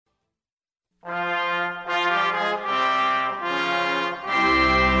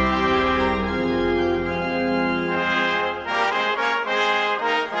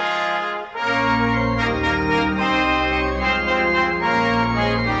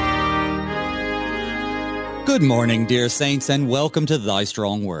Good morning, dear saints, and welcome to Thy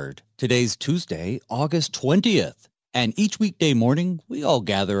Strong Word. Today's Tuesday, August 20th, and each weekday morning we all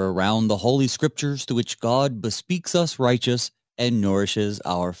gather around the Holy Scriptures to which God bespeaks us righteous and nourishes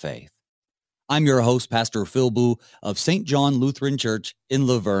our faith. I'm your host, Pastor Booe of St. John Lutheran Church in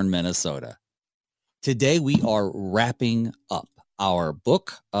Laverne, Minnesota. Today we are wrapping up our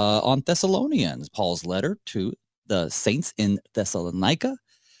book on Thessalonians, Paul's letter to the saints in Thessalonica.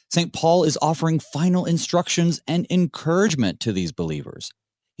 St. Paul is offering final instructions and encouragement to these believers.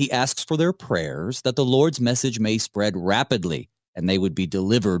 He asks for their prayers that the Lord's message may spread rapidly and they would be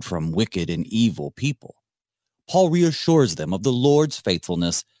delivered from wicked and evil people. Paul reassures them of the Lord's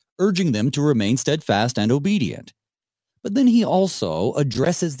faithfulness, urging them to remain steadfast and obedient. But then he also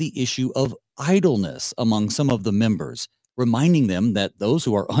addresses the issue of idleness among some of the members, reminding them that those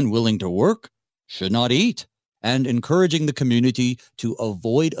who are unwilling to work should not eat, and encouraging the community to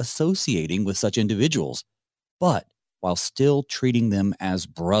avoid associating with such individuals, but while still treating them as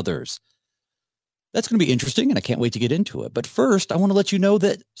brothers. That's going to be interesting, and I can't wait to get into it. But first, I want to let you know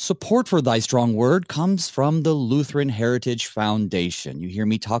that support for Thy Strong Word comes from the Lutheran Heritage Foundation. You hear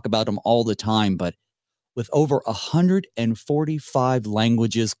me talk about them all the time, but with over 145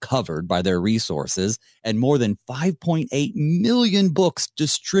 languages covered by their resources and more than 5.8 million books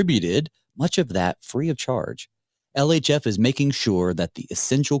distributed, much of that free of charge, LHF is making sure that the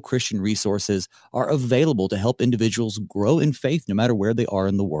essential Christian resources are available to help individuals grow in faith no matter where they are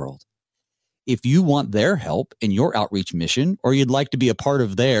in the world. If you want their help in your outreach mission or you'd like to be a part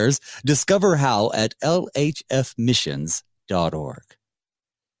of theirs, discover how at lhfmissions.org.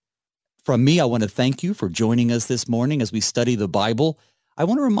 From me, I want to thank you for joining us this morning as we study the Bible. I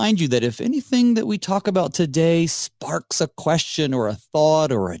want to remind you that if anything that we talk about today sparks a question or a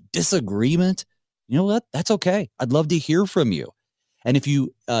thought or a disagreement, you know what? That's okay. I'd love to hear from you. And if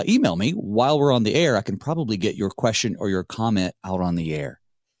you email me while we're on the air, I can probably get your question or your comment out on the air.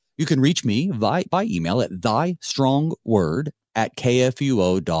 You can reach me by email at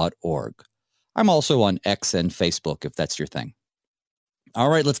thystrongword@kfuo.org. I'm also on X and Facebook if that's your thing. All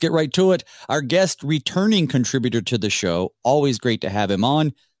right, let's get right to it. Our guest returning contributor to the show, always great to have him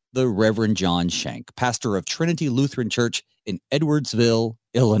on, the Reverend John Shank, pastor of Trinity Lutheran Church in Edwardsville,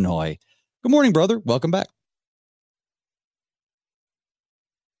 Illinois. Good morning, brother. Welcome back.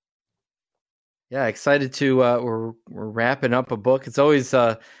 Yeah, excited to we're wrapping up a book. It's always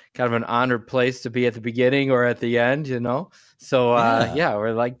kind of an honored place to be at the beginning or at the end, you know. So yeah,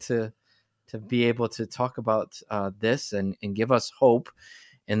 we'd like to be able to talk about this and give us hope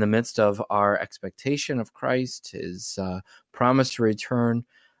in the midst of our expectation of Christ, his promise to return,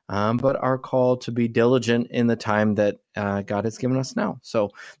 but our call to be diligent in the time that God has given us now.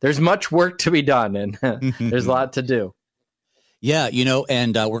 So there's much work to be done, and there's a lot to do. Yeah, you know,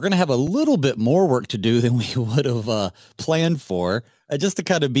 and we're going to have a little bit more work to do than we would have planned for, just to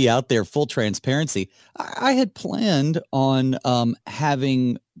kind of be out there, full transparency. I had planned on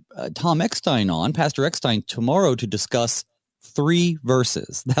having Tom Eckstein on, Pastor Eckstein, tomorrow to discuss 3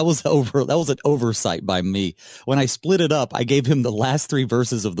 verses. That was an oversight by me. When I split it up, I gave him the last 3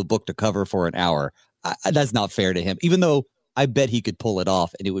 verses of the book to cover for an hour. That's not fair to him, even though I bet he could pull it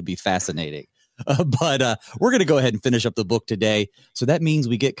off and it would be fascinating. But we're going to go ahead and finish up the book today. So that means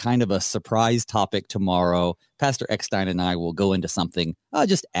we get kind of a surprise topic tomorrow. Pastor Eckstein and I will go into something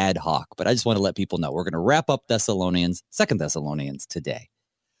just ad hoc, but I just want to let people know we're going to wrap up Thessalonians, 2 Thessalonians today.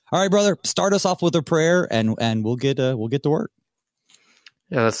 All right, brother, start us off with a prayer and we'll get to work.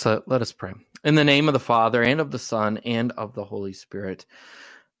 Yeah, let us pray. In the name of the Father and of the Son and of the Holy Spirit.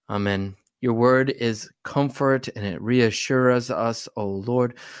 Amen. Your word is comfort and it reassures us, O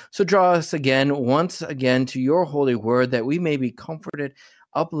Lord. So draw us once again to your holy word that we may be comforted,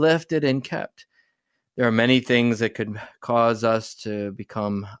 uplifted, and kept. There are many things that could cause us to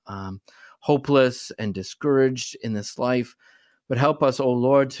become hopeless and discouraged in this life, but help us, O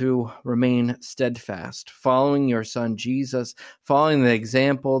Lord, to remain steadfast, following your Son Jesus, following the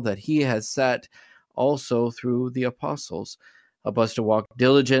example that he has set also through the apostles. Help us to walk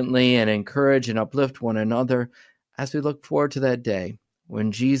diligently and encourage and uplift one another as we look forward to that day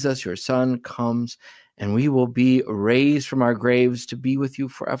when Jesus, your Son, comes and we will be raised from our graves to be with you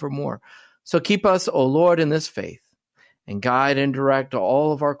forevermore. So keep us, O Lord, in this faith and guide and direct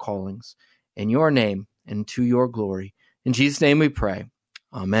all of our callings in your name and to your glory. In Jesus' name we pray.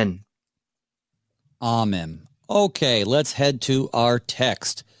 Amen. Amen. Okay, let's head to our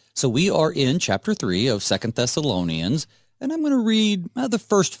text. So we are in chapter 3 of 2 Thessalonians. And I'm going to read the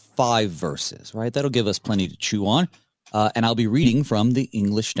first 5 verses, right? That'll give us plenty to chew on. And I'll be reading from the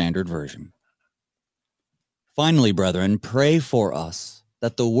English Standard Version. Finally, brethren, pray for us,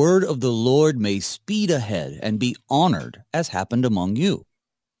 that the word of the Lord may speed ahead and be honored, as happened among you,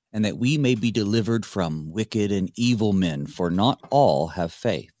 and that we may be delivered from wicked and evil men, for not all have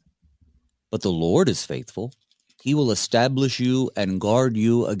faith. But the Lord is faithful. He will establish you and guard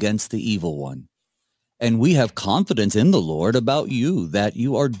you against the evil one. And we have confidence in the Lord about you, that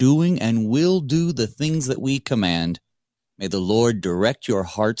you are doing and will do the things that we command. May the Lord direct your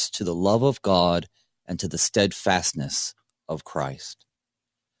hearts to the love of God and to the steadfastness of Christ.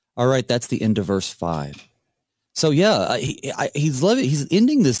 All right, that's the end of verse 5. So yeah, he's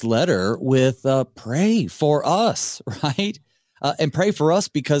ending this letter with pray for us, right? And pray for us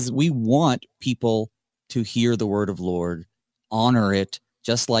because we want people to hear the word of Lord, honor it,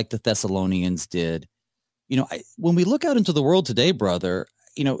 just like the Thessalonians did. You know, when we look out into the world today, brother,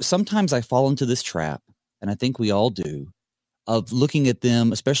 you know, sometimes I fall into this trap, and I think we all do, of looking at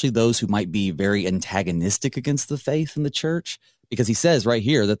them, especially those who might be very antagonistic against the faith in the church, because he says right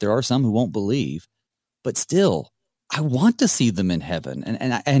here that there are some who won't believe, but still, I want to see them in heaven,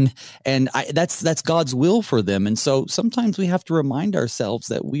 and that's God's will for them. And so sometimes we have to remind ourselves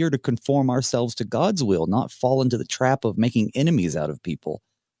that we are to conform ourselves to God's will, not fall into the trap of making enemies out of people.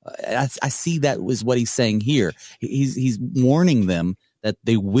 I see that was what he's saying here. He's warning them that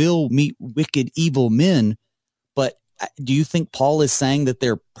they will meet wicked, evil men. But do you think Paul is saying that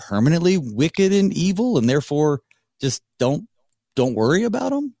they're permanently wicked and evil, and therefore just don't worry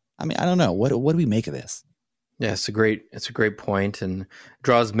about them? I mean, I don't know. What do we make of this? Yeah, it's a great point, and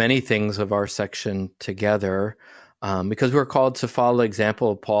draws many things of our section together, because we're called to follow the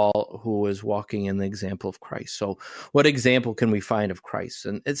example of Paul, who is walking in the example of Christ. So what example can we find of Christ?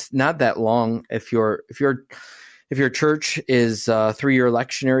 And it's not that long. If your church is a 3-year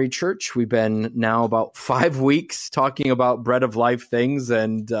lectionary church, we've been now about 5 weeks talking about bread of life things,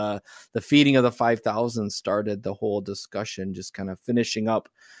 and the feeding of the 5,000 started the whole discussion, just kind of finishing up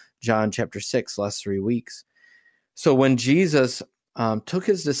John chapter 6, last 3 weeks. So when Jesus took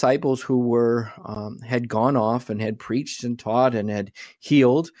his disciples who had gone off and had preached and taught and had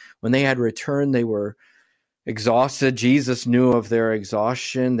healed, when they had returned, they were exhausted. Jesus knew of their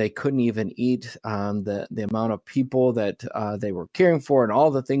exhaustion. They couldn't even eat the amount of people that they were caring for and all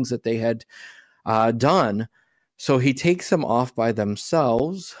the things that they had done. So he takes them off by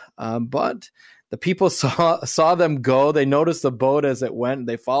themselves, but the people saw them go. They noticed the boat as it went.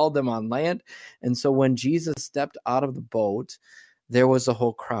 They followed them on land. And so when Jesus stepped out of the boat, there was a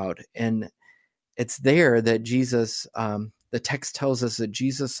whole crowd. And it's there that Jesus, the text tells us that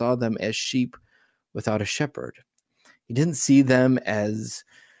Jesus saw them as sheep without a shepherd. He didn't see them as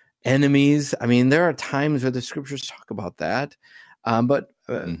enemies. I mean, there are times where the scriptures talk about that. But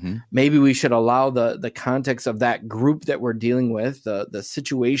maybe we should allow the context of that group that we're dealing with, the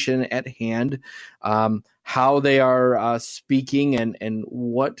situation at hand, how they are speaking and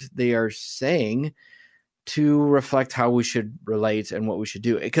what they are saying, to reflect how we should relate and what we should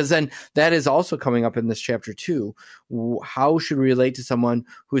do. Because then that is also coming up in this chapter too. How should we relate to someone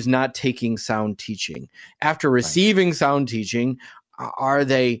who is not taking sound teaching? After receiving sound teaching, are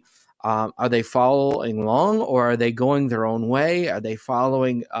they following along, or are they going their own way? Are they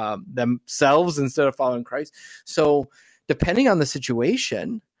following themselves instead of following Christ? So depending on the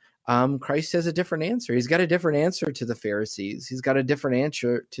situation, Christ has a different answer. He's got a different answer to the Pharisees. He's got a different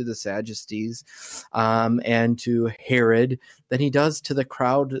answer to the Sadducees and to Herod than he does to the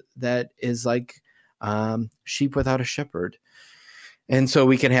crowd that is like sheep without a shepherd. And so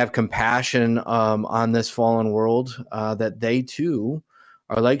we can have compassion on this fallen world, that they too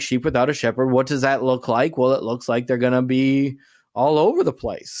are like sheep without a shepherd. What does that look like? Well, it looks like they're going to be all over the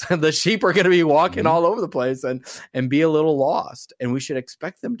place. The sheep are going to be walking all over the place and be a little lost. And we should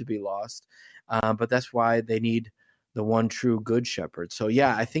expect them to be lost. But that's why they need the one true good shepherd. So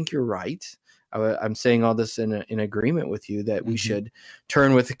yeah, I think you're right. I'm saying all this in agreement with you, that we should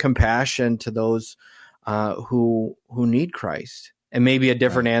turn with compassion to those who need Christ, and maybe a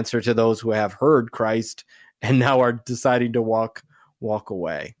different answer to those who have heard Christ and now are deciding to walk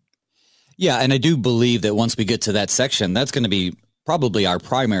away. Yeah, and I do believe that once we get to that section, that's going to be probably our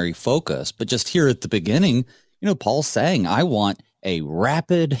primary focus. But just here at the beginning, Paul's saying, I want a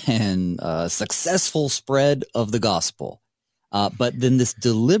rapid and successful spread of the gospel. But then this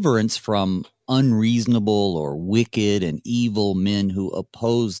deliverance from unreasonable or wicked and evil men who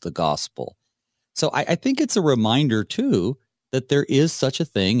oppose the gospel. So I think it's a reminder, too, that there is such a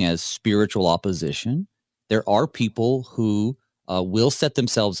thing as spiritual opposition. There are people who will set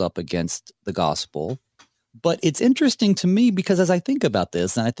themselves up against the gospel. But it's interesting to me because as I think about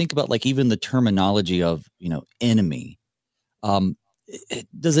this, and I think about like even the terminology of, enemy,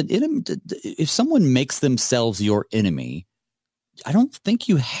 does an enemy, if someone makes themselves your enemy, I don't think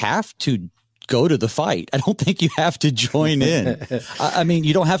you have to go to the fight. I don't think you have to join in. I mean,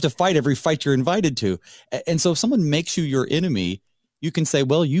 you don't have to fight every fight you're invited to. And so if someone makes you your enemy, you can say,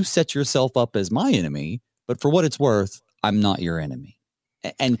 well, you set yourself up as my enemy, but for what it's worth, I'm not your enemy.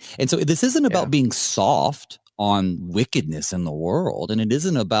 And so this isn't about being soft on wickedness in the world. And it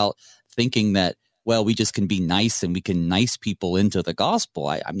isn't about thinking that, well, we just can be nice and we can nice people into the gospel.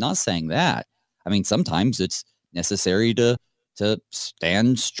 I'm not saying that. I mean, sometimes it's necessary to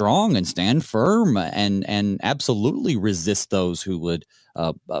stand strong and stand firm and absolutely resist those who would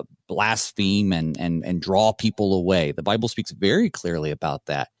blaspheme and draw people away. The Bible speaks very clearly about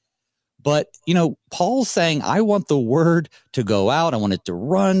that. But, Paul's saying, I want the word to go out. I want it to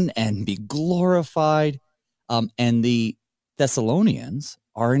run and be glorified. And the Thessalonians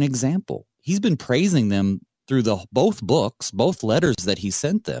are an example. He's been praising them through both books, both letters that he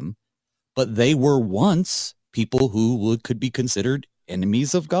sent them, but they were once people who could be considered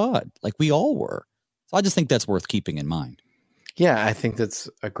enemies of God, like we all were. So I just think that's worth keeping in mind. Yeah, I think that's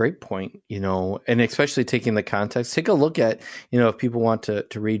a great point, and especially taking the context. Take a look at, if people want to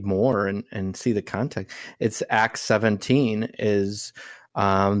read more and see the context. It's Acts 17 is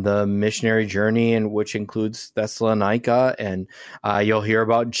the missionary journey, and which includes Thessalonica, and you'll hear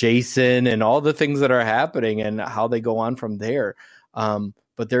about Jason and all the things that are happening and how they go on from there.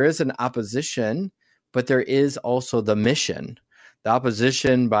 But there is an opposition, but there is also the mission. The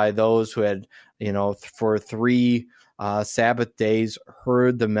opposition by those who had, for 3 Sabbath days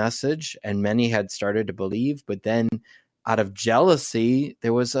heard the message, and many had started to believe. But then out of jealousy,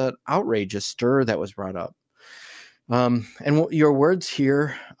 there was an outrage, a stir that was brought up. And your words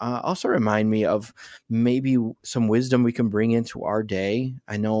here also remind me of maybe some wisdom we can bring into our day.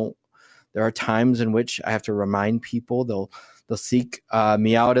 I know there are times in which I have to remind people. They'll seek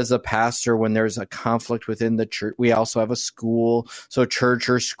me out as a pastor when there's a conflict within the church. We also have a school, so church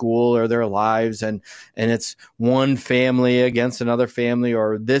or school or their lives, and it's one family against another family,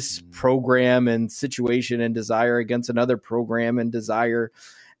 or this program and situation and desire against another program and desire.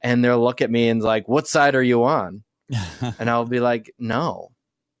 And they'll look at me and like, what side are you on? And I'll be like, no,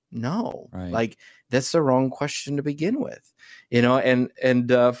 right. Like that's the wrong question to begin with,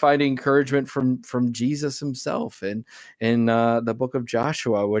 and find encouragement from Jesus himself. And in the book of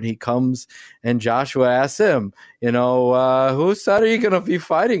Joshua, when he comes and Joshua asks him, whose side are you going to be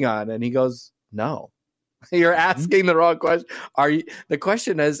fighting on? And he goes, no, you're asking the wrong question. The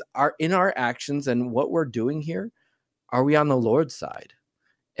question is, are in our actions and what we're doing here, are we on the Lord's side?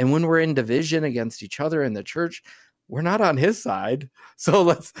 And when we're in division against each other in the church, we're not on his side. So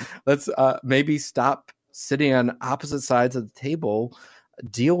let's maybe stop sitting on opposite sides of the table,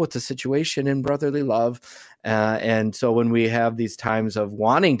 deal with the situation in brotherly love. And so when we have these times of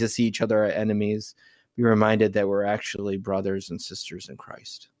wanting to see each other as enemies, be reminded that we're actually brothers and sisters in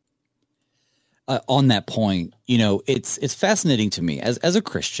Christ. On that point, it's fascinating to me as a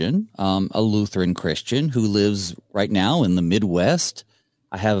Christian, a Lutheran Christian who lives right now in the Midwest.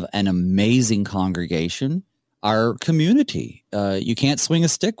 I have an amazing congregation. Our community, you can't swing a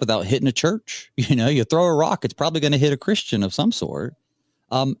stick without hitting a church. You throw a rock, it's probably going to hit a Christian of some sort.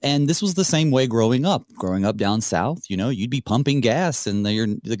 And this was the same way growing up down south. You'd be pumping gas and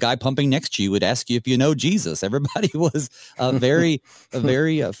the guy pumping next to you would ask you if you know Jesus. Everybody was very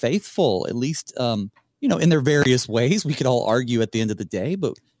faithful, at least, in their various ways. We could all argue at the end of the day,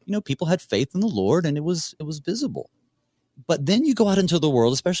 but, people had faith in the Lord and it was visible. But then you go out into the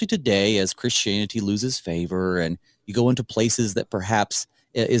world, especially today, as Christianity loses favor and you go into places that perhaps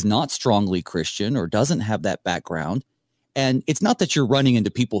is not strongly Christian or doesn't have that background. And it's not that you're running into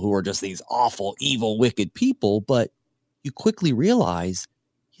people who are just these awful, evil, wicked people, but you quickly realize,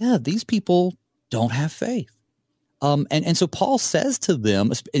 these people don't have faith. And so Paul says to them,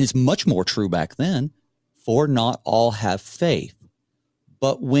 and it's much more true back then, for not all have faith.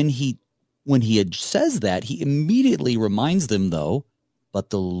 But when he says that, he immediately reminds them, though,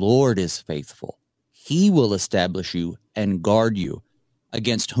 but the Lord is faithful. He will establish you and guard you.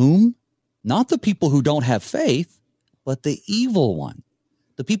 Against whom? Not the people who don't have faith, but the evil one.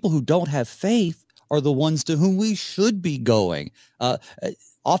 The people who don't have faith are the ones to whom we should be going.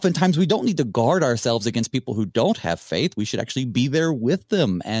 Oftentimes, we don't need to guard ourselves against people who don't have faith. We should actually be there with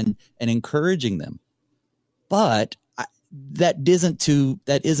them and encouraging them. But that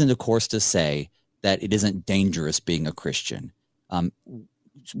isn't, of course, to say that it isn't dangerous being a Christian.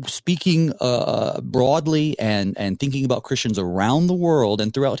 Speaking broadly and thinking about Christians around the world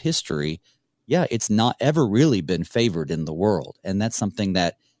and throughout history, it's not ever really been favored in the world. And that's something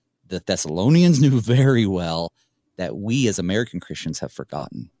that the Thessalonians knew very well that we as American Christians have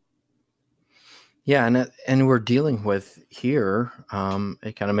forgotten. Yeah, and we're dealing with here.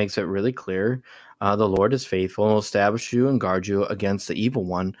 It kind of makes it really clear. The Lord is faithful and will establish you and guard you against the evil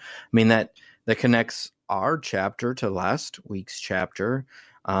one. I mean, that connects our chapter to last week's chapter.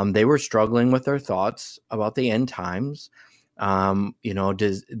 They were struggling with their thoughts about the end times.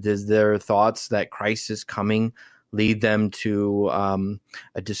 Does their thoughts that Christ is coming lead them to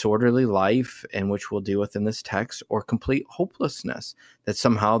a disorderly life, in which we'll deal with in this text, or complete hopelessness that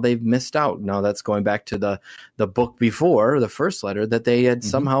somehow they've missed out? Now, that's going back to the book before, the first letter, that they had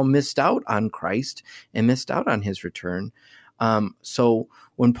somehow missed out on Christ and missed out on his return. So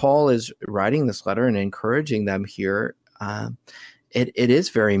when Paul is writing this letter and encouraging them here, it is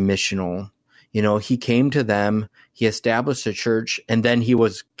very missional. He came to them, he established a church, and then he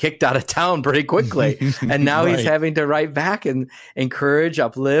was kicked out of town pretty quickly. And now he's having to write back and encourage,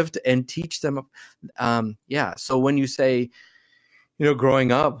 uplift, and teach them. So when you say,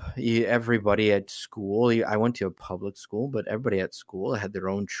 growing up, everybody at school, I went to a public school, but everybody at school had their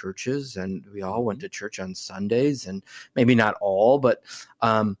own churches, and we all went to church on Sundays, and maybe not all, but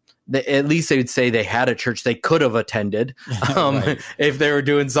at least they would say they had a church they could have attended if they were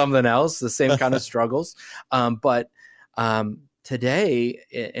doing something else, the same kind of struggles. But today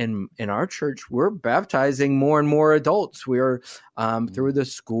in our church, we're baptizing more and more adults. We're through the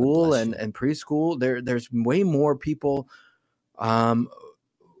school and preschool. There's way more people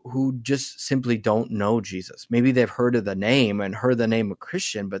who just simply don't know Jesus. Maybe they've heard of the name and heard the name of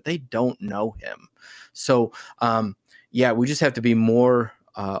Christian, but they don't know him. So, we just have to be more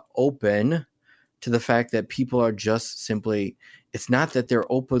open to the fact that people are just simply, it's not that they're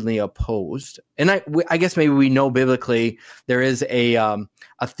openly opposed. And I guess maybe we know biblically there is a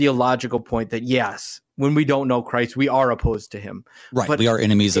theological point that, yes, when we don't know Christ, we are opposed to him. Right. But we are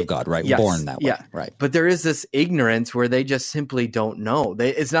enemies of God, right? Yes, born that way. Yeah. Right. But there is this ignorance where they just simply don't know.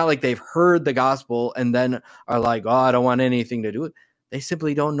 It's not like they've heard the gospel and then are like, oh, I don't want anything to do with it. They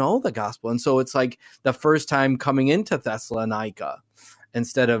simply don't know the gospel. And so it's like the first time coming into Thessalonica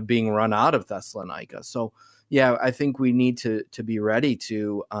instead of being run out of Thessalonica. So, I think we need to be ready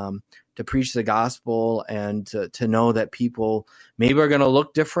to preach the gospel and to know that people maybe are going to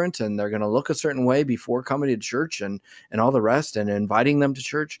look different and they're going to look a certain way before coming to church and all the rest, and inviting them to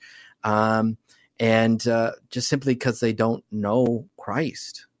church. Just simply because they don't know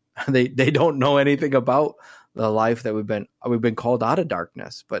Christ, they don't know anything about the life that we've been called out of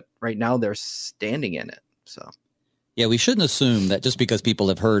darkness, but right now they're standing in it. So. Yeah, we shouldn't assume that just because people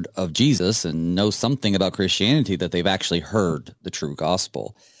have heard of Jesus and know something about Christianity that they've actually heard the true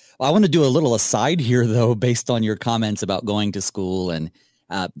gospel. Well, I want to do a little aside here, though, based on your comments about going to school. And,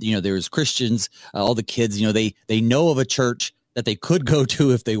 there's Christians, all the kids, they know of a church that they could go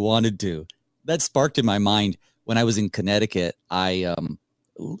to if they wanted to. That sparked in my mind when I was in Connecticut. I,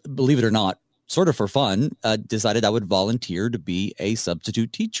 believe it or not, sort of for fun, decided I would volunteer to be a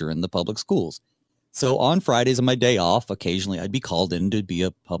substitute teacher in the public schools. So on Fridays on my day off, occasionally I'd be called in to be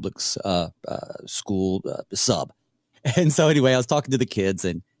a public school sub. And so anyway, I was talking to the kids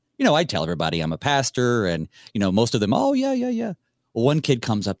and, I tell everybody I'm a pastor and, most of them, oh, yeah. Well, one kid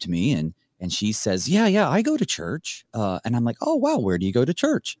comes up to me and she says, yeah, I go to church. And I'm like, oh, wow, where do you go to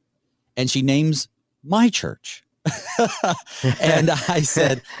church? And she names my church. And I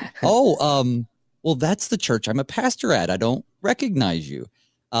said, well, that's the church I'm a pastor at. I don't recognize you.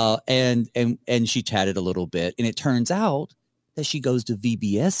 And she chatted a little bit, and it turns out that she goes to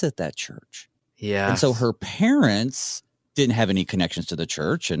VBS at that church. Yeah. And so her parents didn't have any connections to the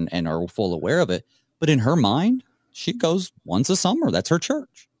church and are full aware of it. But in her mind, she goes once a summer. That's her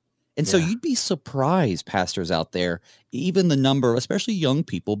church. And so you'd be surprised, pastors out there, even the number, especially young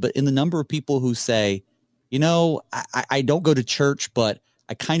people, but in the number of people who say, I don't go to church, but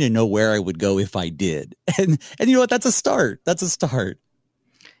I kind of know where I would go if I did. And you know what? That's a start.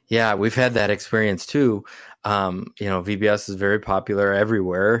 Yeah, we've had that experience too. VBS is very popular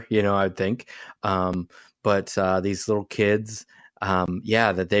everywhere, I think. But these little kids,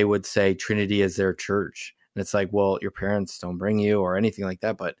 that they would say Trinity is their church. And it's like, well, your parents don't bring you or anything like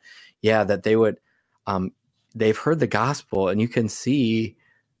that. But that they would, they've heard the gospel and you can see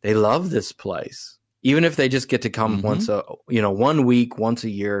they love this place. Even if they just get to come once 1 week, once a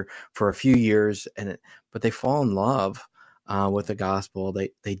year for a few years, but they fall in love with the gospel.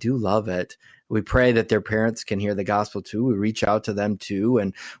 They do love it. We pray that their parents can hear the gospel too. We reach out to them too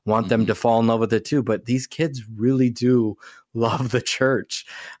and want them to fall in love with it too. But these kids really do love the church.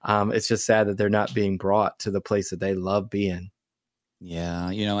 It's just sad that they're not being brought to the place that they love being. Yeah.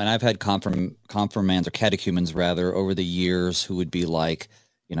 And I've had confirmands or catechumens rather over the years who would be like,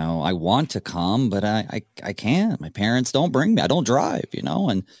 I want to come, but I can't. My parents don't bring me. I don't drive,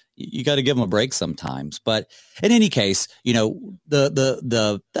 and you got to give them a break sometimes. But in any case,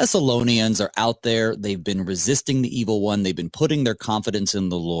 the Thessalonians are out there. They've been resisting the evil one. They've been putting their confidence in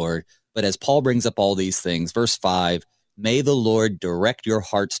the Lord. But as Paul brings up all these things, verse 5, may the Lord direct your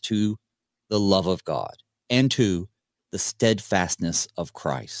hearts to the love of God and to the steadfastness of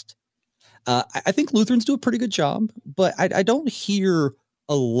Christ. I think Lutherans do a pretty good job, but I don't hear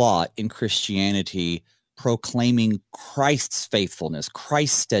a lot in Christianity proclaiming Christ's faithfulness,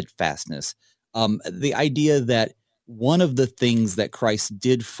 Christ's steadfastness. The idea that one of the things that Christ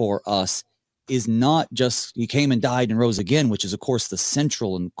did for us is not just he came and died and rose again, which is, of course, the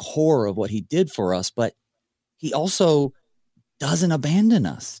central and core of what he did for us, but he also doesn't abandon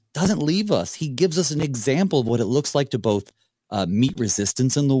us, doesn't leave us. He gives us an example of what it looks like to both meet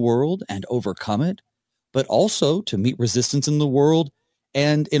resistance in the world and overcome it, but also to meet resistance in the world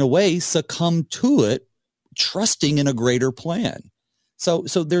and, in a way, succumb to it, trusting in a greater plan. So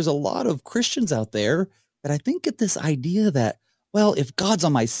there's a lot of Christians out there that I think get this idea that, well, if God's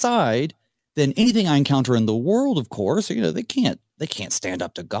on my side, then anything I encounter in the world, of course, they can't stand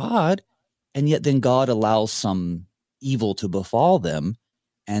up to God. And yet then God allows some evil to befall them,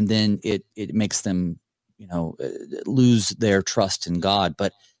 and then it makes them, lose their trust in God.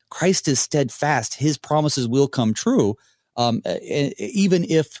 But Christ is steadfast. His promises will come true. Even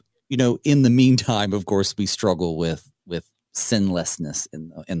if, in the meantime, of course, we struggle with sinlessness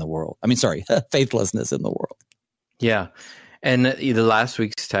in the world. Faithlessness in the world. Yeah. And the last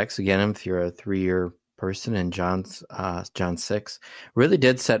week's text, again, if you're a 3-year person in John 6, really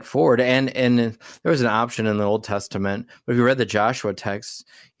did set forward. And there was an option in the Old Testament. But if you read the Joshua text,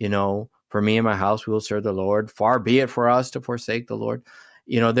 for me and my house, we will serve the Lord. Far be it for us to forsake the Lord.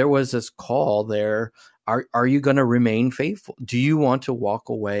 There was this call there. Are you going to remain faithful? Do you want to walk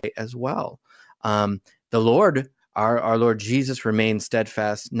away as well? The Lord, our Lord Jesus, remains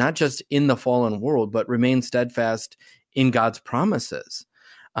steadfast, not just in the fallen world, but remains steadfast in God's promises.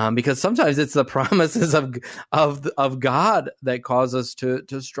 Because sometimes it's the promises of God that cause us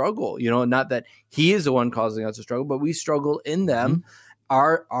to struggle. Not that He is the one causing us to struggle, but we struggle in them.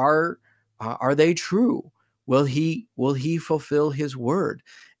 Mm-hmm. Are they true? Will He fulfill His word?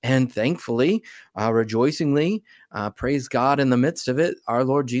 And thankfully, rejoicingly, praise God in the midst of it, our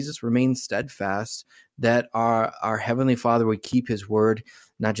Lord Jesus remains steadfast, that our Heavenly Father would keep His word,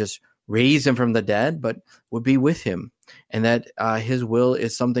 not just raise Him from the dead, but would be with Him. And that His will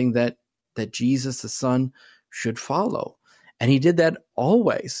is something that Jesus, the Son, should follow. And He did that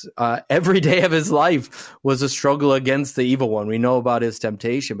always. Every day of His life was a struggle against the evil one. We know about His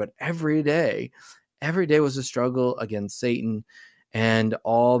temptation, but every day was a struggle against Satan and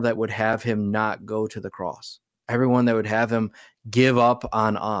all that would have Him not go to the cross. Everyone that would have Him give up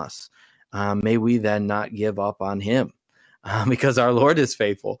on us. May we then not give up on Him, because our Lord is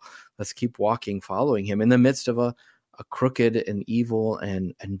faithful. Let's keep walking, following Him in the midst of a crooked and evil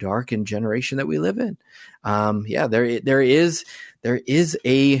and darkened generation that we live in. There is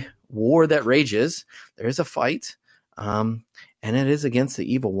a war that rages. There is a fight, and it is against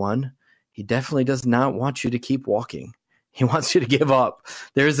the evil one. He definitely does not want you to keep walking. He wants you to give up.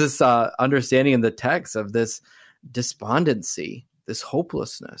 There's this understanding in the text of this despondency, this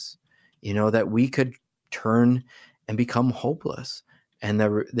hopelessness, that we could turn and become hopeless. And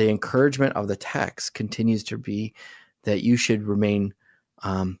the encouragement of the text continues to be that you should remain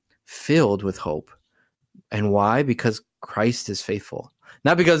filled with hope. And why? Because Christ is faithful.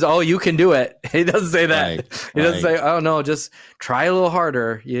 Not because, you can do it. He doesn't say that. Right, he doesn't say, oh, no, just try a little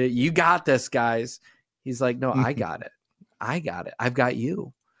harder. You got this, guys. He's like, no, I got it. I got it. I've got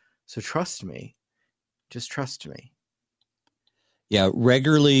you. So trust me. Just trust me. Yeah,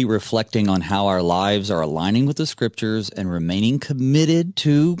 regularly reflecting on how our lives are aligning with the scriptures and remaining committed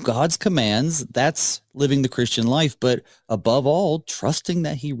to God's commands. That's living the Christian life. But above all, trusting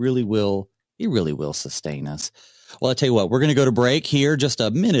that He really will sustain us. Well, I'll tell you what, we're going to go to break here just a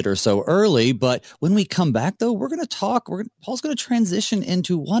minute or so early. But when we come back, though, we're going to talk. Paul's going to transition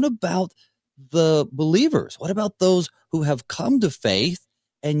into what about the believers? What about those who have come to faith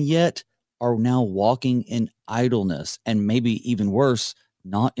and yet are now walking in idleness, and maybe even worse,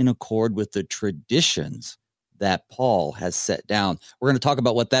 not in accord with the traditions that Paul has set down? We're going to talk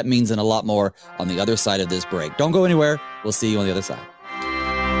about what that means and a lot more on the other side of this break. Don't go anywhere. We'll see you on the other side.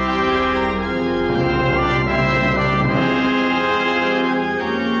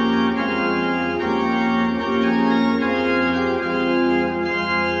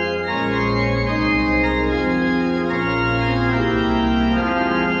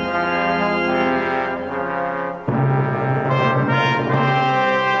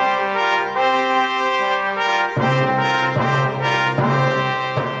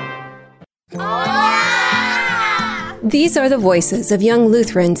 These are the voices of young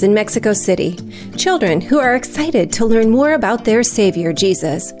Lutherans in Mexico City, children who are excited to learn more about their Savior,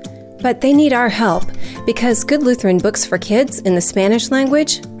 Jesus. But they need our help because good Lutheran books for kids in the Spanish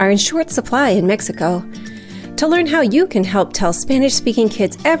language are in short supply in Mexico. To learn how you can help tell Spanish-speaking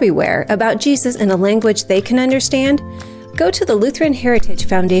kids everywhere about Jesus in a language they can understand, go to the Lutheran Heritage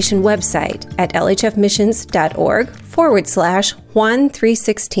Foundation website at lhfmissions.org/Juan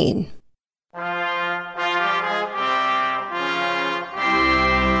 316.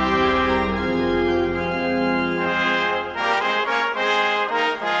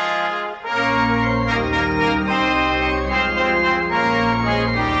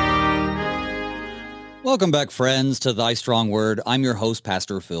 Welcome back, friends, to Thy Strong Word. I'm your host,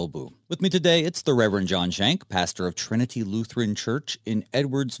 Pastor Phil Booe. With me today, it's the Reverend John Shank, pastor of Trinity Lutheran Church in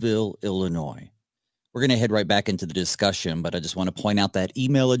Edwardsville, Illinois. We're going to head right back into the discussion, but I just want to point out that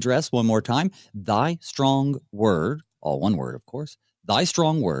email address one more time, Thy Strong Word, all one word, of course, Thy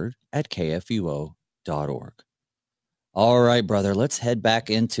Strong Word at kfuo.org. All right, brother, let's head back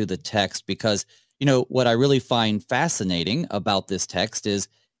into the text because, what I really find fascinating about this text is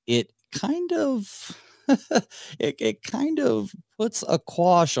it kind of... it kind of puts a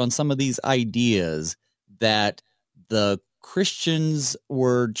quash on some of these ideas that the Christians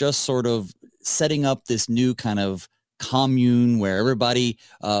were just sort of setting up this new kind of commune where everybody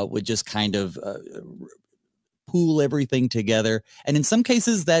would just kind of pool everything together. And in some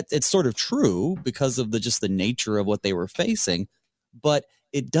cases that it's sort of true because of just the nature of what they were facing. But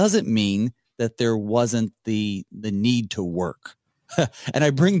it doesn't mean that there wasn't the need to work. And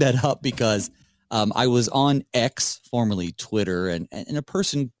I bring that up because I was on X, formerly Twitter, and a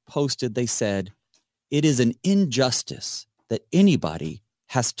person posted, they said, it is an injustice that anybody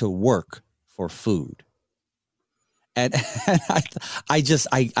has to work for food. And I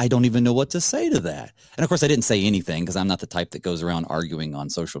don't even know what to say to that. And of course, I didn't say anything because I'm not the type that goes around arguing on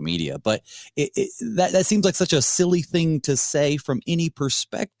social media. But that seems like such a silly thing to say from any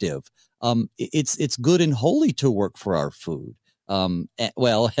perspective. It's good and holy to work for our food.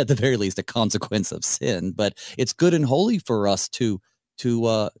 Well, at the very least, a consequence of sin, but it's good and holy for us to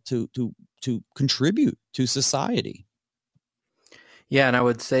contribute to society. Yeah, and I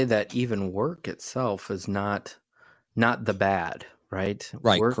would say that even work itself is not the bad, right?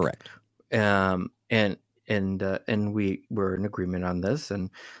 Right, work, correct. And we were in agreement on this, and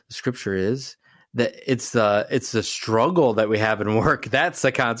the scripture is that it's the struggle that we have in work that's the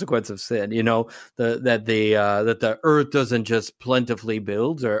consequence of sin. That the earth doesn't just plentifully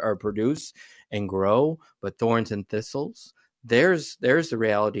build or produce and grow, but thorns and thistles. There's the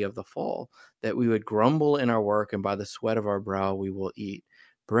reality of the fall, that we would grumble in our work, and by the sweat of our brow we will eat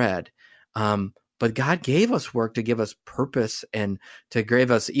bread. But God gave us work to give us purpose and to give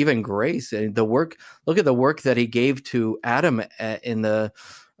us even grace. And the work, look at the work that He gave to Adam in the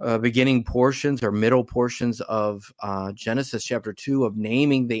beginning portions or middle portions of Genesis chapter 2 of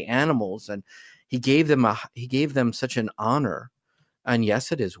naming the animals, and he gave them such an honor. And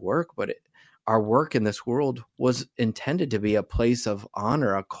yes, it is work, but our work in this world was intended to be a place of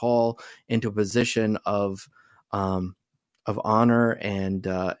honor, a call into a position of honor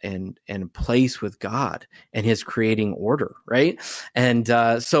and place with God and His creating order, right? And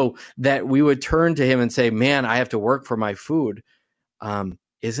so that we would turn to Him and say, "Man, I have to work for my food."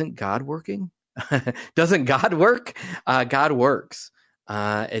 Isn't God working? Doesn't God work? God works.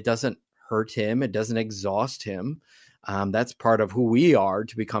 It doesn't hurt Him. It doesn't exhaust Him. That's part of who we are,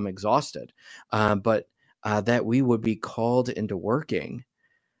 to become exhausted. But that we would be called into working.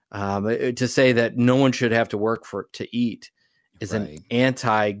 To say that no one should have to work to eat is right. An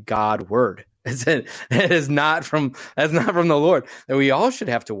anti-God word. It is not from the Lord, that we all should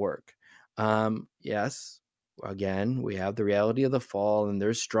have to work. Yes. Again, we have the reality of the fall, and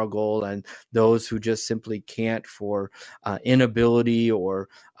there's struggle, and those who just simply can't for inability or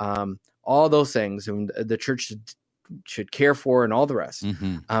all those things, and the church should care for, and all the rest.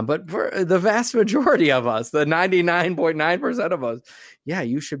 Mm-hmm. But for the vast majority of us, the 99.9% of us, yeah,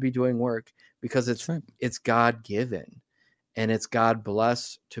 you should be doing work because it's God given, and it's God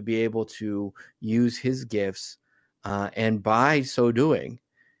blessed to be able to use His gifts, and by so doing,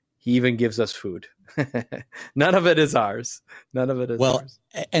 He even gives us food. None of it is ours. None of it is ours.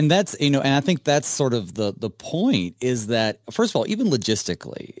 And that's, and I think that's sort of the point is that, first of all, even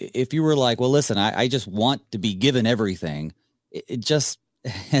logistically, if you were like, well, listen, I just want to be given everything, it's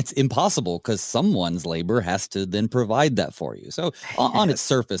impossible because someone's labor has to then provide that for you. So on its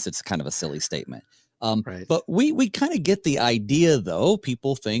surface, it's kind of a silly statement. Right. But we kind of get the idea, though.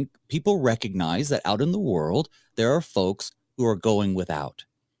 People recognize that out in the world, there are folks who are going without.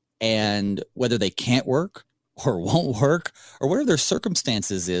 And whether they can't work or won't work or whatever their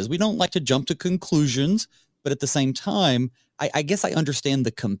circumstances is. We don't like to jump to conclusions, but at the same time, I guess I understand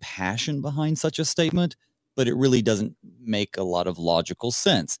the compassion behind such a statement, but it really doesn't make a lot of logical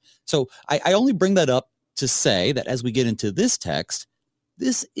sense. So I only bring that up to say that as we get into this text,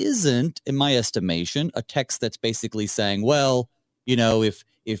 this isn't, in my estimation, a text that's basically saying, well, you know, if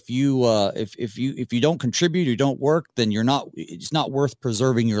you don't contribute, you don't work, then it's not worth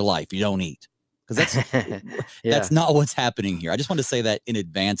preserving your life. You don't eat. Because that's not what's happening here. I just want to say that in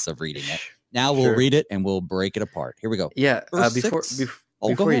advance of reading it. Now we'll read it and we'll break it apart. Here we go. Yeah.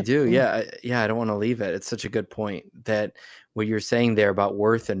 Before you do, I don't want to leave it. It's such a good point that what you're saying there about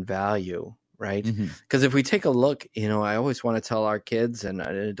worth and value, right? Because if we take a look, you know, I always want to tell our kids and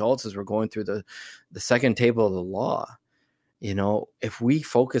adults as we're going through the second table of the law, you know, if we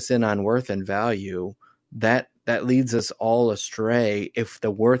focus in on worth and value, that leads us all astray if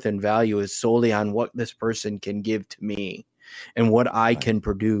the worth and value is solely on what this person can give to me and what I can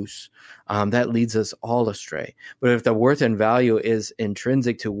produce. That leads us all astray. But if the worth and value is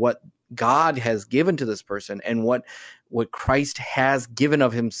intrinsic to what God has given to this person and what Christ has given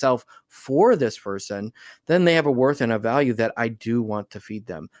of himself for this person, then they have a worth and a value that I do want to feed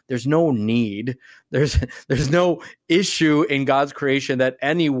them. There's no need. There's no issue in God's creation that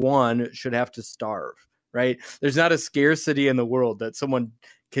anyone should have to starve, right? There's not a scarcity in the world that someone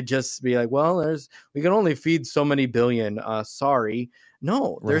could just be like, well, we can only feed so many billion. Sorry.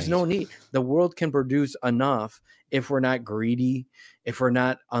 No, there's no need. The world can produce enough if we're not greedy, if we're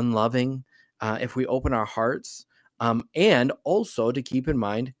not unloving, if we open our hearts, and also to keep in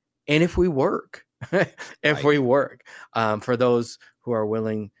mind, and if we work, we work, for those who are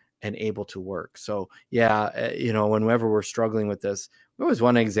willing and able to work. So you know, whenever we're struggling with this, we always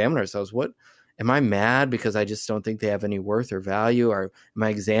want to examine ourselves. What am I mad because I just don't think they have any worth or value? Or am I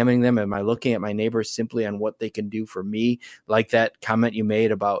examining them? Am I looking at my neighbors simply on what they can do for me? Like that comment you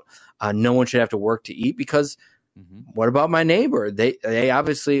made about no one should have to work to eat, because what about my neighbor? They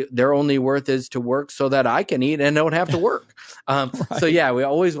obviously, their only worth is to work so that I can eat and don't have to work. So we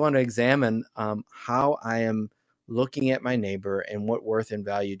always want to examine how I am looking at my neighbor and what worth and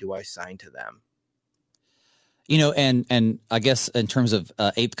value do I assign to them. You know, and I guess in terms of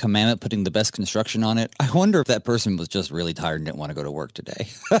eighth commandment, putting the best construction on it, I wonder if that person was just really tired and didn't want to go to work today,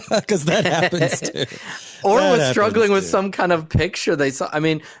 because that happens too. Or was struggling with some kind of picture they saw. I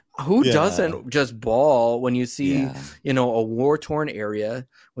mean, who doesn't just bawl when you see, you know, a war-torn area,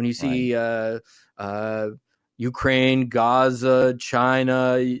 when you see Ukraine, Gaza,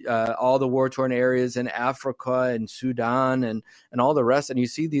 China, all the war-torn areas in Africa and Sudan and all the rest. And you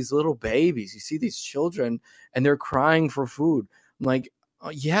see these little babies, you see these children, and they're crying for food. I'm like,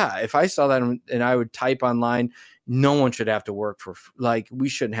 if I saw that and I would type online, no one should have to work we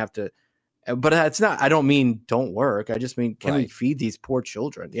shouldn't have to. But that's not, I don't mean don't work. I just mean, can we feed these poor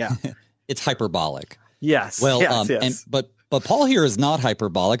children? Yeah. It's hyperbolic. Yes. Well, yes. But Paul here is not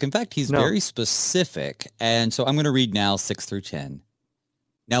hyperbolic. In fact, he's very specific. And so I'm going to read now 6 through 10.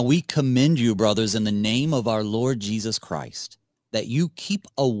 Now we commend you, brothers, in the name of our Lord Jesus Christ, that you keep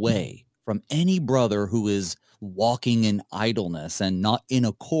away from any brother who is walking in idleness and not in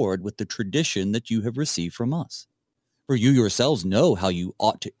accord with the tradition that you have received from us. For you yourselves know how you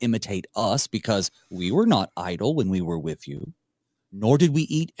ought to imitate us, because we were not idle when we were with you, nor did we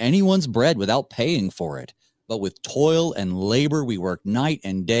eat anyone's bread without paying for it. But with toil and labor we worked night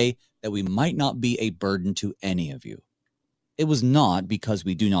and day, that we might not be a burden to any of you. It was not because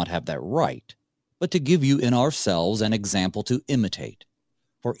we do not have that right, but to give you in ourselves an example to imitate.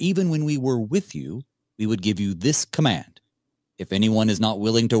 For even when we were with you, we would give you this command: if anyone is not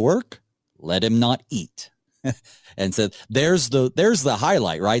willing to work, let him not eat. And so there's the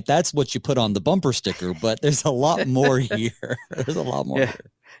highlight, right? That's what you put on the bumper sticker, but there's a lot more here. There's a lot more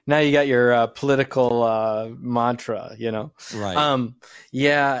here. Now you got your political mantra, you know? Right.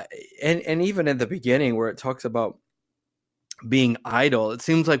 And even in the beginning where it talks about being idle, it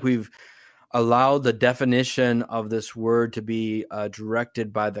seems like we've allowed the definition of this word to be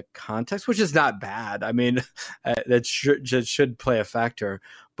directed by the context, which is not bad. I mean, that should play a factor,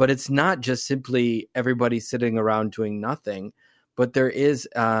 but it's not just simply everybody sitting around doing nothing. But there is,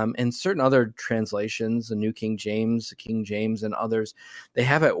 in certain other translations, the New King James, and others, they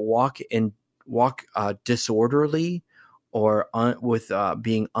have it walk disorderly or with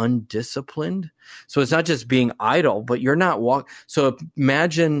being undisciplined. So it's not just being idle, but you're not So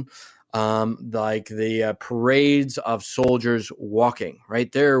imagine like the parades of soldiers walking,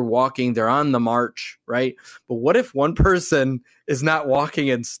 right? They're walking, they're on the march, right? But what if one person is not walking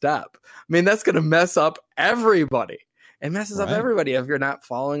in step? I mean, that's going to mess up everybody. It messes up everybody if you're not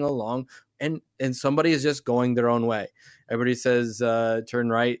following along and somebody is just going their own way. Everybody says turn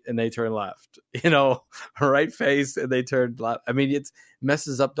right and they turn left, right face and they turn left. I mean, it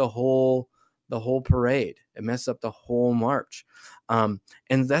messes up the whole parade. It messes up the whole march. And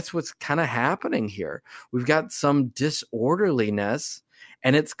that's what's kind of happening here. We've got some disorderliness,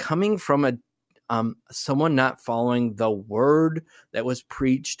 and it's coming from someone not following the word that was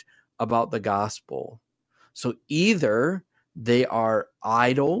preached about the gospel. So either they are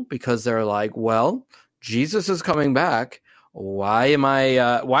idle because they're like, well, Jesus is coming back. Why am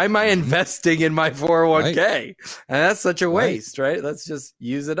I investing in my 401k? Right. And that's such a waste, right? Let's just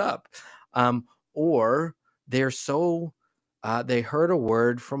use it up. Or they're so they heard a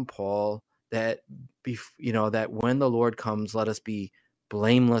word from Paul that that when the Lord comes, let us be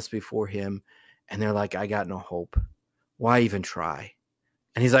blameless before him. And they're like, I got no hope. Why even try?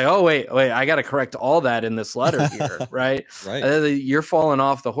 And he's like, oh, wait, I got to correct all that in this letter here, right? Right. You're falling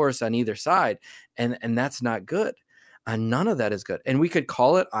off the horse on either side. And that's not good. None of that is good. And we could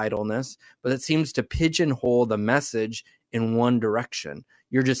call it idleness, but it seems to pigeonhole the message in one direction.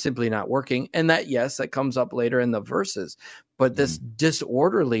 You're just simply not working. And that comes up later in the verses. But this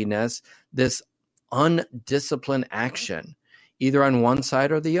disorderliness, this undisciplined action, either on one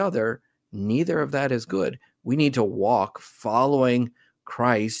side or the other, neither of that is good. We need to walk following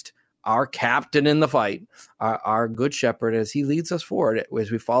Christ, our captain in the fight, our good shepherd, as he leads us forward.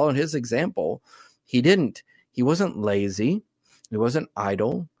 As we follow his example, he wasn't lazy. He wasn't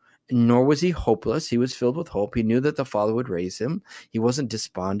idle, nor was he hopeless. He was filled with hope. He knew that the Father would raise him. He wasn't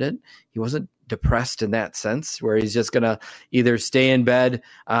despondent. He wasn't depressed in that sense, where he's just going to either stay in bed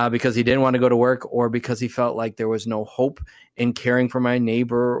because he didn't want to go to work, or because he felt like there was no hope in caring for my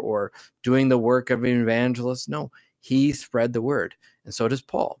neighbor or doing the work of an evangelist. No, he spread the word. And so does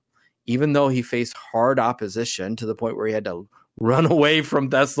Paul. Even though he faced hard opposition to the point where he had to run away from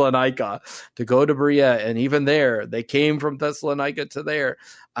Thessalonica to go to Berea, and even there, they came from Thessalonica to there,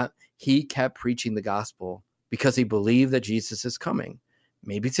 he kept preaching the gospel because he believed that Jesus is coming.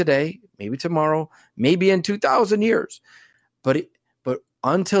 Maybe today, maybe tomorrow, maybe in 2,000 years. But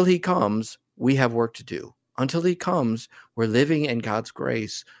until he comes, we have work to do. Until he comes, we're living in God's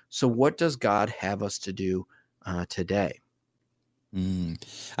grace. So what does God have us to do today?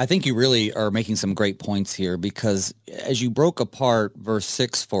 I think you really are making some great points here, because as you broke apart verse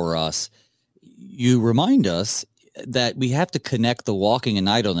 6 for us, you remind us that we have to connect the walking in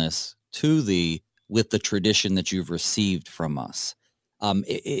idleness with the tradition that you've received from us.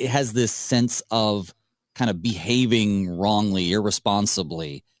 It has this sense of kind of behaving wrongly,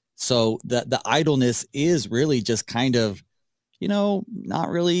 irresponsibly. So the idleness is really just kind of, not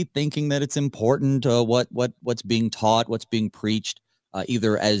really thinking that it's important what's being taught, what's being preached,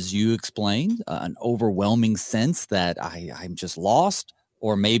 either, as you explained, an overwhelming sense that I'm just lost,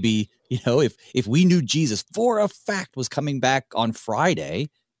 or maybe, if we knew Jesus for a fact was coming back on Friday,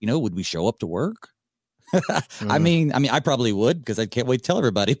 would we show up to work? I mean, I probably would, because I can't wait to tell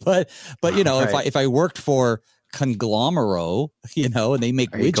everybody. But right. if I worked for Conglomerate, and they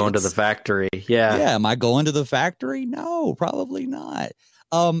make widgets, you going to the factory? Yeah. Am I going to the factory? No, probably not.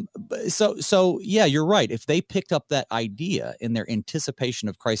 So yeah, you're right. If they picked up that idea in their anticipation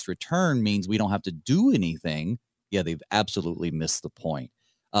of Christ's return means we don't have to do anything, yeah, they've absolutely missed the point.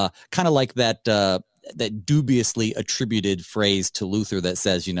 Kind of like that dubiously attributed phrase to Luther that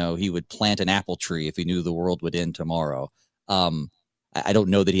says, he would plant an apple tree if he knew the world would end tomorrow. I don't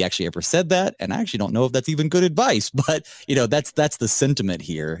know that he actually ever said that, and I actually don't know if that's even good advice. But that's the sentiment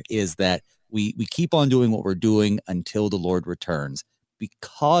here, is that we keep on doing what we're doing until the Lord returns,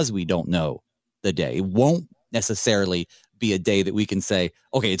 because we don't know the day. It won't necessarily be a day that we can say,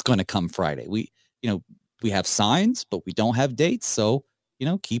 okay, it's going to come Friday. We have signs, but we don't have dates. So,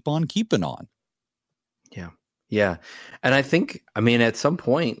 keep on keeping on. Yeah. And I think, at some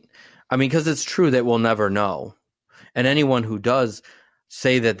point, because it's true that we'll never know. And anyone who does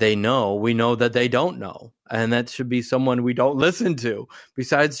say that they know, we know that they don't know. And that should be someone we don't listen to,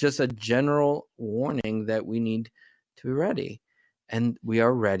 besides just a general warning that we need to be ready. And we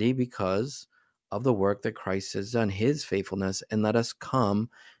are ready because of the work that Christ has done, his faithfulness, and let us come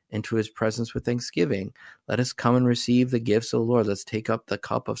into his presence with thanksgiving. Let us come and receive the gifts of the Lord. Let's take up the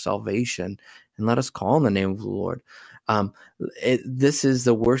cup of salvation and let us call on the name of the Lord. This is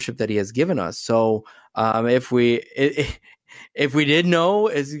the worship that he has given us. So if we did know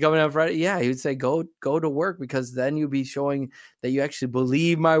is coming on Friday, he would say, go to work, because then you'll be showing that you actually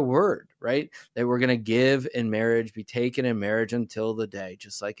believe my word, right? That we're going to give in marriage, be taken in marriage until the day,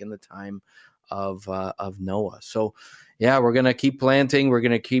 just like in the time of Noah. So we're going to keep planting. We're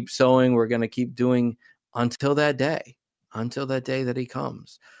going to keep sowing. We're going to keep doing until that day that he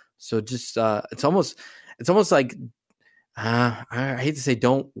comes. So just it's almost like I hate to say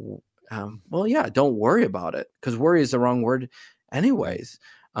don't worry about it, because worry is the wrong word anyways.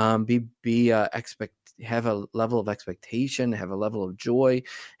 Have a level of expectation, have a level of joy,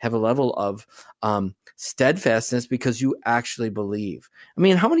 have a level of steadfastness, because you actually believe. I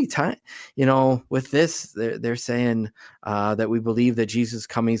mean, how many times, with this, they're saying that we believe that Jesus is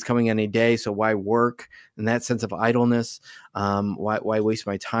coming, he's coming any day. So why work in that sense of idleness? Why waste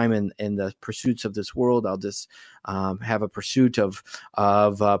my time in the pursuits of this world? I'll just have a pursuit of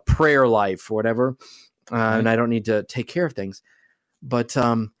prayer life or whatever. And I don't need to take care of things. But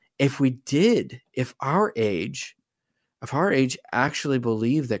if our age actually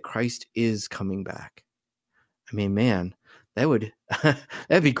believed that Christ is coming back, I mean, man, that'd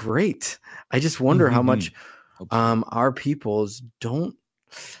be great. I just wonder how much our peoples do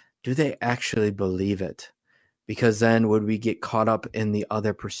they actually believe it? Because then would we get caught up in the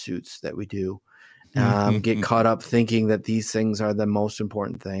other pursuits that we do? Get caught up thinking that these things are the most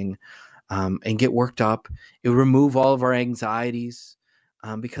important thing, and get worked up. It would remove all of our anxieties.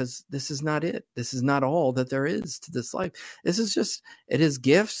 Because this is not it. This is not all that there is to this life. It is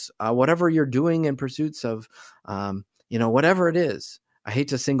gifts, whatever you're doing in pursuits of, whatever it is. I hate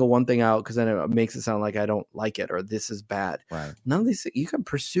to single one thing out, because then it makes it sound like I don't like it or this is bad. Right. None of these, you can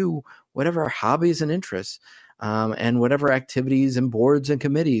pursue whatever hobbies and interests, and whatever activities and boards and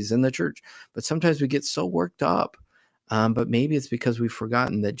committees in the church. But sometimes we get so worked up, but maybe it's because we've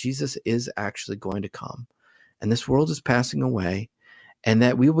forgotten that Jesus is actually going to come, and this world is passing away, and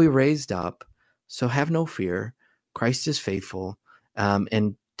that we will be raised up. So have no fear. Christ is faithful,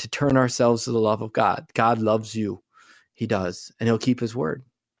 and to turn ourselves to the love of God. God loves you. He does, and he'll keep his word.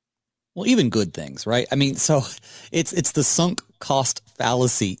 Well, even good things, right? I mean, so it's the sunk cost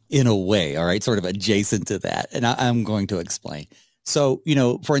fallacy in a way, all right, sort of adjacent to that. And I'm going to explain. So,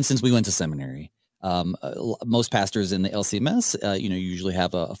 for instance, we went to seminary. Most pastors in the LCMS, usually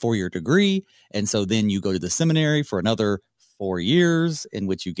have a 4-year degree. And so then you go to the seminary for another 4 years, in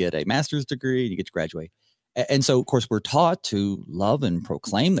which you get a master's degree and you get to graduate. And so, of course, we're taught to love and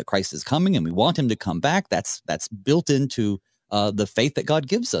proclaim that Christ is coming, and we want him to come back. That's built into the faith that God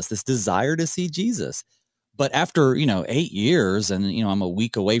gives us, this desire to see Jesus. But after, 8 years and, I'm a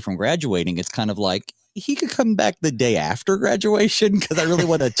week away from graduating, it's kind of like he could come back the day after graduation, because I really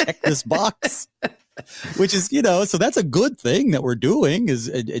want to check this box. Which is, so that's a good thing that we're doing, is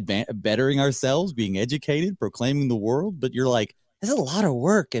bettering ourselves, being educated, proclaiming the world. But you're like, there's a lot of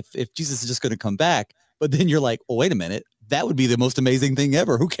work if Jesus is just going to come back. But then you're like, well, wait a minute, that would be the most amazing thing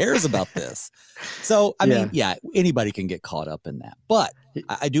ever. Who cares about this? So, I mean, anybody can get caught up in that. But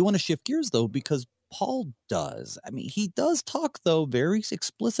I do want to shift gears, though, because Paul does. I mean, he does talk, though, very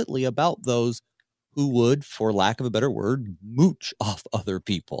explicitly about those who would, for lack of a better word, mooch off other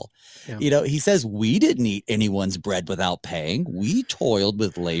people. Yeah. He says, we didn't eat anyone's bread without paying. We toiled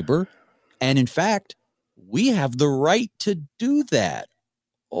with labor. And in fact, we have the right to do that.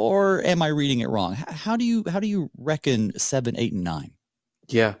 Or am I reading it wrong? How do you reckon 7, 8, and 9?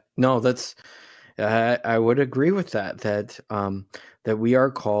 Yeah, no, that's, I would agree with that we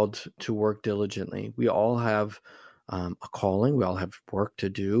are called to work diligently. We all have a calling. We all have work to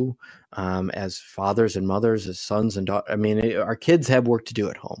do, as fathers and mothers, as sons and daughters. I mean, our kids have work to do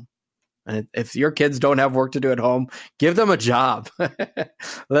at home. And if your kids don't have work to do at home, give them a job.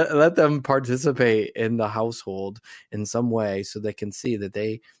 let them participate in the household in some way, so they can see that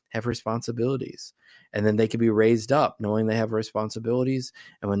they have responsibilities. And then they can be raised up knowing they have responsibilities.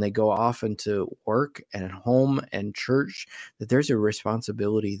 And when they go off into work and at home and church, that there's a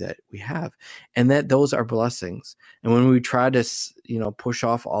responsibility that we have, and that those are blessings. And when we try to, push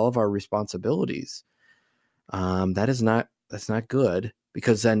off all of our responsibilities, that's not good,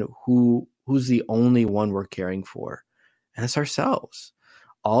 because then who's the only one we're caring for? And it's ourselves.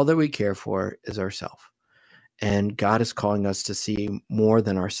 All that we care for is ourselves. And God is calling us to see more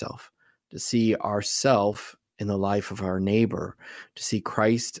than ourselves, to see ourself in the life of our neighbor, to see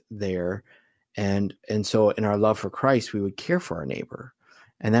Christ there. And so in our love for Christ, we would care for our neighbor.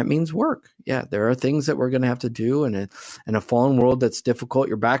 And that means work. Yeah, there are things that we're going to have to do in a fallen world that's difficult.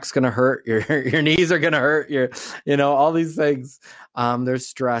 Your back's going to hurt. Your knees are going to hurt. All these things. There's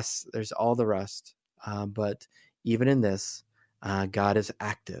stress. There's all the rest. But even in this, God is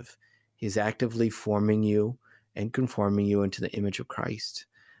active. He's actively forming you and conforming you into the image of Christ.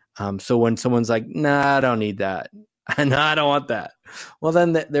 So when someone's like, nah, I don't need that. No, I don't want that. Well,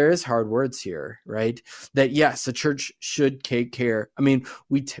 then there is hard words here, right? That yes, the church should take care. I mean,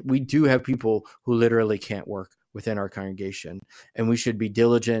 we do have people who literally can't work. within our congregation, and we should be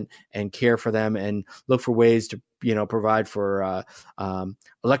diligent and care for them and look for ways to, provide for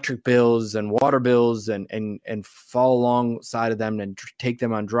electric bills and water bills and fall alongside of them and take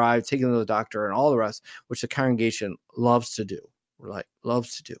them on drives, take them to the doctor and all the rest, which the congregation loves to do.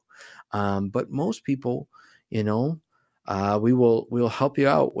 But most people, we'll help you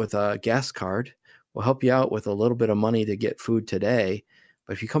out with a gas card. We'll help you out with a little bit of money to get food today.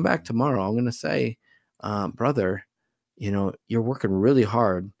 But if you come back tomorrow, I'm going to say, brother, you're working really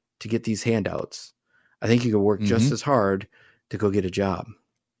hard to get these handouts. I think you could work just as hard to go get a job.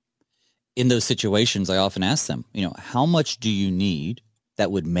 In those situations, I often ask them, how much do you need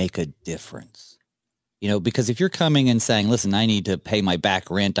that would make a difference? Because if you're coming and saying, listen, I need to pay my back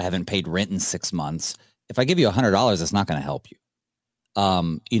rent. I haven't paid rent in 6 months. If I give you $100, it's not going to help you.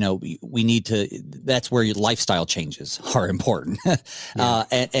 We need to, that's where your lifestyle changes are important.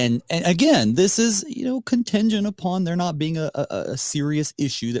 And again, this is, contingent upon there not being a serious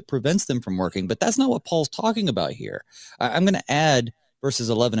issue that prevents them from working, but that's not what Paul's talking about here. I'm going to add verses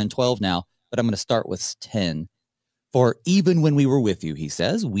 11 and 12 now, but I'm going to start with 10. For even when we were with you, he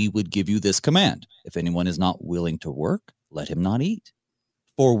says, we would give you this command. If anyone is not willing to work, let him not eat.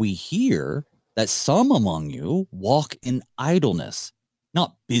 For we hear that some among you walk in idleness,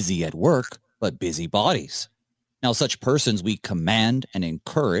 not busy at work, but busy bodies. Now, such persons we command and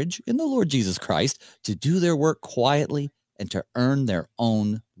encourage in the Lord Jesus Christ to do their work quietly and to earn their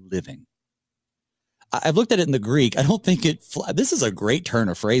own living. I've looked at it in the Greek. I don't think this is a great turn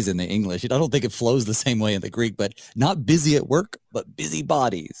of phrase in the English. I don't think it flows the same way in the Greek, but not busy at work, but busy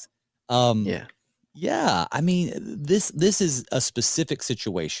bodies. Yeah. I mean, this is a specific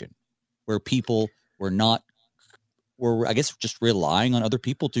situation where people were, I guess, just relying on other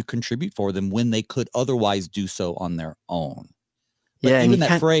people to contribute for them when they could otherwise do so on their own. But even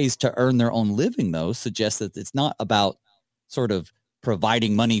that phrase, to earn their own living, though, suggests that it's not about sort of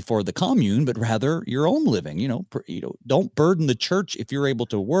providing money for the commune, but rather your own living. Don't burden the church if you're able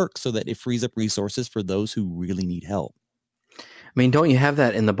to work, so that it frees up resources for those who really need help. I mean, don't you have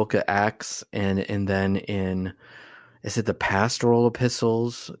that in the book of Acts and then in, is it the pastoral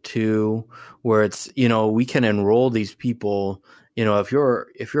epistles too, where it's, we can enroll these people, if you're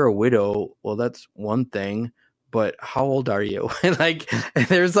a widow, well, that's one thing, but how old are you?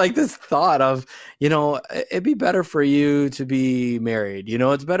 There's this thought of, it'd be better for you to be married.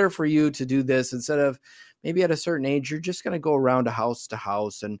 It's better for you to do this instead of maybe at a certain age, you're just going to go around to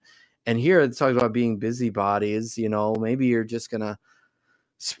house. And here it's talking about being busybodies, maybe you're just going to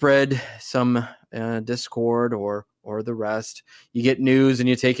spread some discord or the rest. You get news and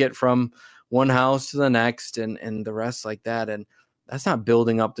you take it from one house to the next and the rest like that. And that's not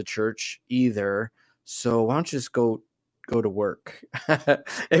building up the church either. So why don't you just go to work? If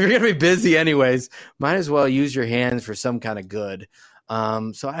you're going to be busy anyways, might as well use your hands for some kind of good.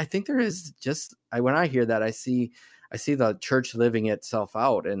 So I think there is when I hear that, I see the church living itself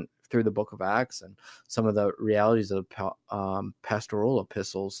out and through the book of Acts and some of the realities of pastoral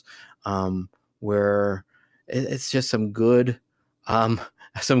epistles, where it's just some good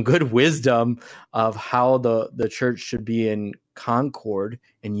wisdom of how the church should be in concord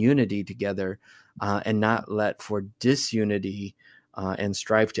and unity together, and not let for disunity and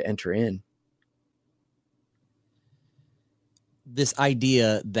strife to enter in. This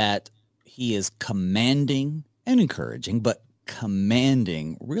idea that he is commanding and encouraging, but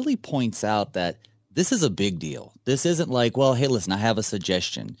commanding really points out that this is a big deal. This isn't like, well, hey, listen, I have a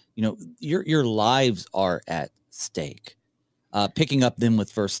suggestion. Your lives are at stake. Picking up then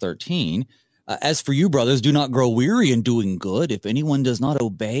with verse 13, as for you, brothers, do not grow weary in doing good. If anyone does not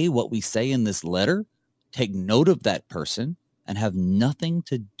obey what we say in this letter, take note of that person and have nothing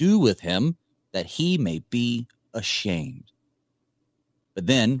to do with him, that he may be ashamed. But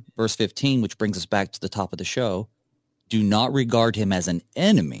then verse 15, which brings us back to the top of the show, do not regard him as an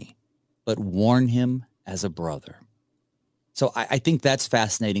enemy, but warn him as a brother. So I think that's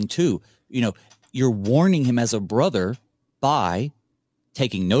fascinating too. You're warning him as a brother by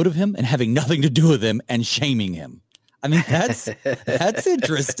taking note of him and having nothing to do with him and shaming him. I mean, that's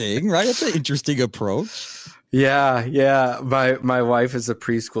interesting, right? That's an interesting approach. Yeah. My wife is a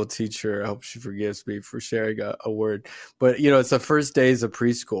preschool teacher. I hope she forgives me for sharing a word. But, it's the first days of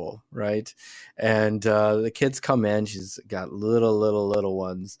preschool, right? And the kids come in. She's got little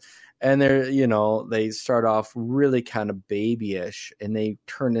ones. And they're, they start off really kind of babyish, and they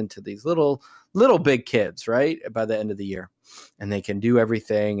turn into these little big kids, right? By the end of the year. And they can do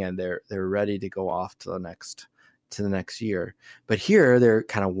everything, and they're ready to go off to the to the next year. But here they're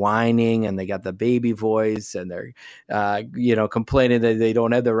kind of whining and they got the baby voice and they're, complaining that they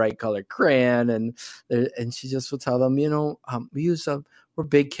don't have the right color crayon. And she just will tell them, we're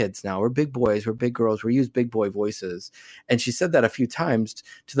big kids now. We're big boys. We're big girls. We use big boy voices. And she said that a few times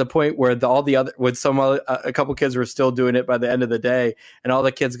to the point where a couple kids were still doing it by the end of the day. And all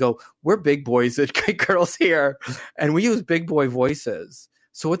the kids go, we're big boys and girls here. And we use big boy voices.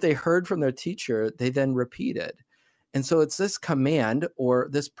 So what they heard from their teacher, they then repeated. And so it's this command or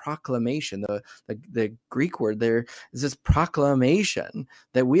this proclamation, the Greek word there is this proclamation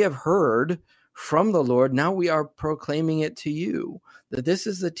that we have heard from the Lord. Now we are proclaiming it to you, that this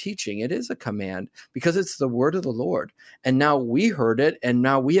is the teaching. It is a command because it's the word of the Lord. And now we heard it, and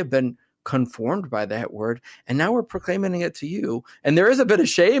now we have been conformed by that word, and now we're proclaiming it to you. And there is a bit of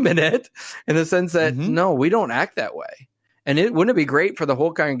shame in it, in the sense that, no, we don't act that way. And wouldn't it be great for the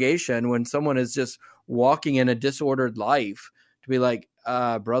whole congregation when someone is just walking in a disordered life to be like,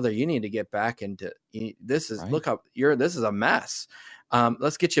 brother, you need to get back into this. Is right. This is a mess.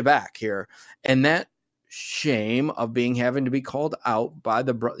 Let's get you back here. And that shame of having to be called out by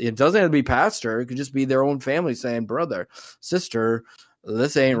it doesn't have to be pastor. It could just be their own family saying, brother, sister,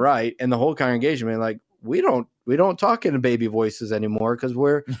 this ain't right. And the whole congregation being like, we don't talk in baby voices anymore because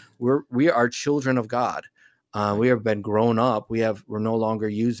we are children of God. We have been grown up. We're no longer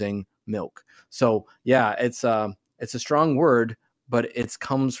using milk. So yeah, it's a strong word, but it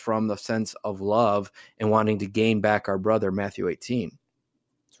comes from the sense of love and wanting to gain back our brother, Matthew 18.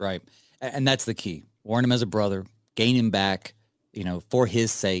 That's right. And that's the key. Warn him as a brother, gain him back, for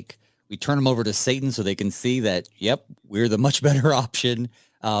his sake. We turn him over to Satan so they can see that, yep, we're the much better option.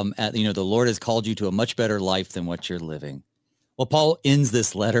 The Lord has called you to a much better life than what you're living. Well, Paul ends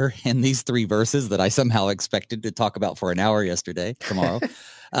this letter in these 3 verses that I somehow expected to talk about for an hour tomorrow.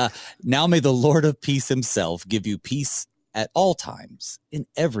 Now may the Lord of peace himself give you peace at all times, in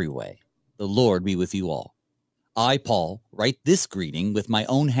every way. The Lord be with you all. I, Paul, write this greeting with my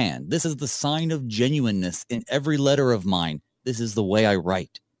own hand. This is the sign of genuineness in every letter of mine. This is the way I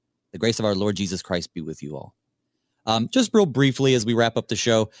write. The grace of our Lord Jesus Christ be with you all. Just real briefly as we wrap up the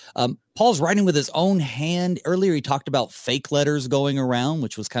show, Paul's writing with his own hand. Earlier, he talked about fake letters going around,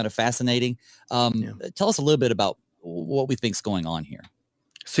 which was kind of fascinating. Tell us a little bit about what we think's going on here.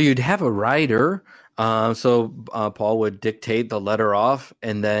 So you'd have a writer. Paul would dictate the letter off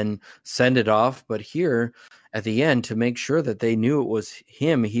and then send it off. But here at the end, to make sure that they knew it was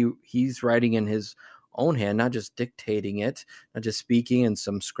him, he's writing in his own hand, not just dictating it, not just speaking, and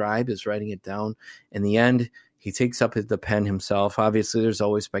some scribe is writing it down. In the end, he takes up the pen himself. Obviously, there's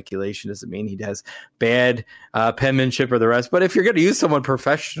always speculation. Doesn't mean he has bad penmanship or the rest. But if you're going to use someone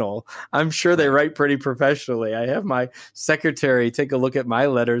professional, I'm sure they write pretty professionally. I have my secretary take a look at my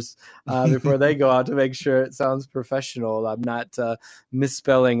letters before they go out to make sure it sounds professional. I'm not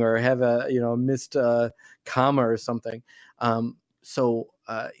misspelling or have a missed comma or something. So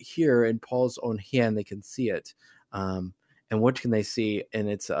here in Paul's own hand, they can see it. And what can they see? And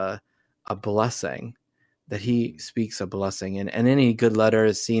it's a blessing. That he speaks a blessing, and any good letter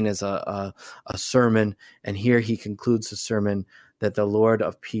is seen as a sermon. And here he concludes the sermon that the Lord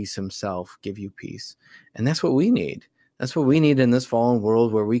of peace himself give you peace. And that's what we need. That's what we need in this fallen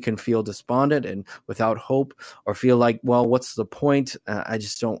world where we can feel despondent and without hope, or feel like, well, what's the point? I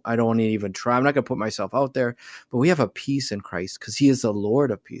don't want to even try. I'm not going to put myself out there. But we have a peace in Christ because he is the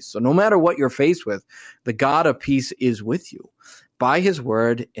Lord of peace. So no matter what you're faced with, the God of peace is with you by his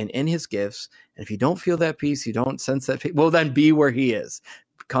word and in his gifts. And if you don't feel that peace, you don't sense that peace, well, then be where he is.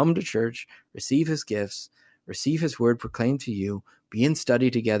 Come to church, receive his gifts, receive his word proclaimed to you, be in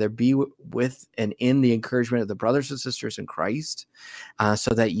study together, be with and in the encouragement of the brothers and sisters in Christ,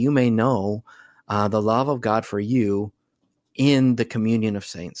 so that you may know the love of God for you in the communion of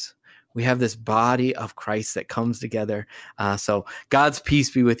saints. We have this body of Christ that comes together. So God's peace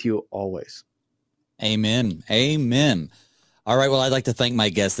be with you always. Amen. Amen. All right, well, I'd like to thank my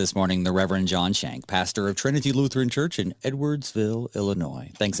guest this morning, the Reverend John Shank, pastor of Trinity Lutheran Church in Edwardsville, Illinois.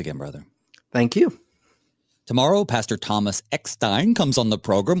 Thanks again, brother. Thank you. Tomorrow, Pastor Thomas Eckstein comes on the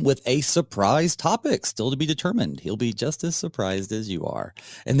program with a surprise topic, still to be determined. He'll be just as surprised as you are.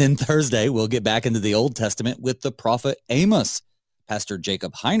 And then Thursday, we'll get back into the Old Testament with the prophet Amos. Pastor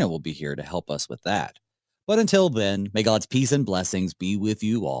Jacob Heine will be here to help us with that. But until then, may God's peace and blessings be with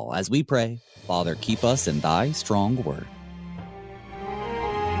you all as we pray, Father, keep us in thy strong word.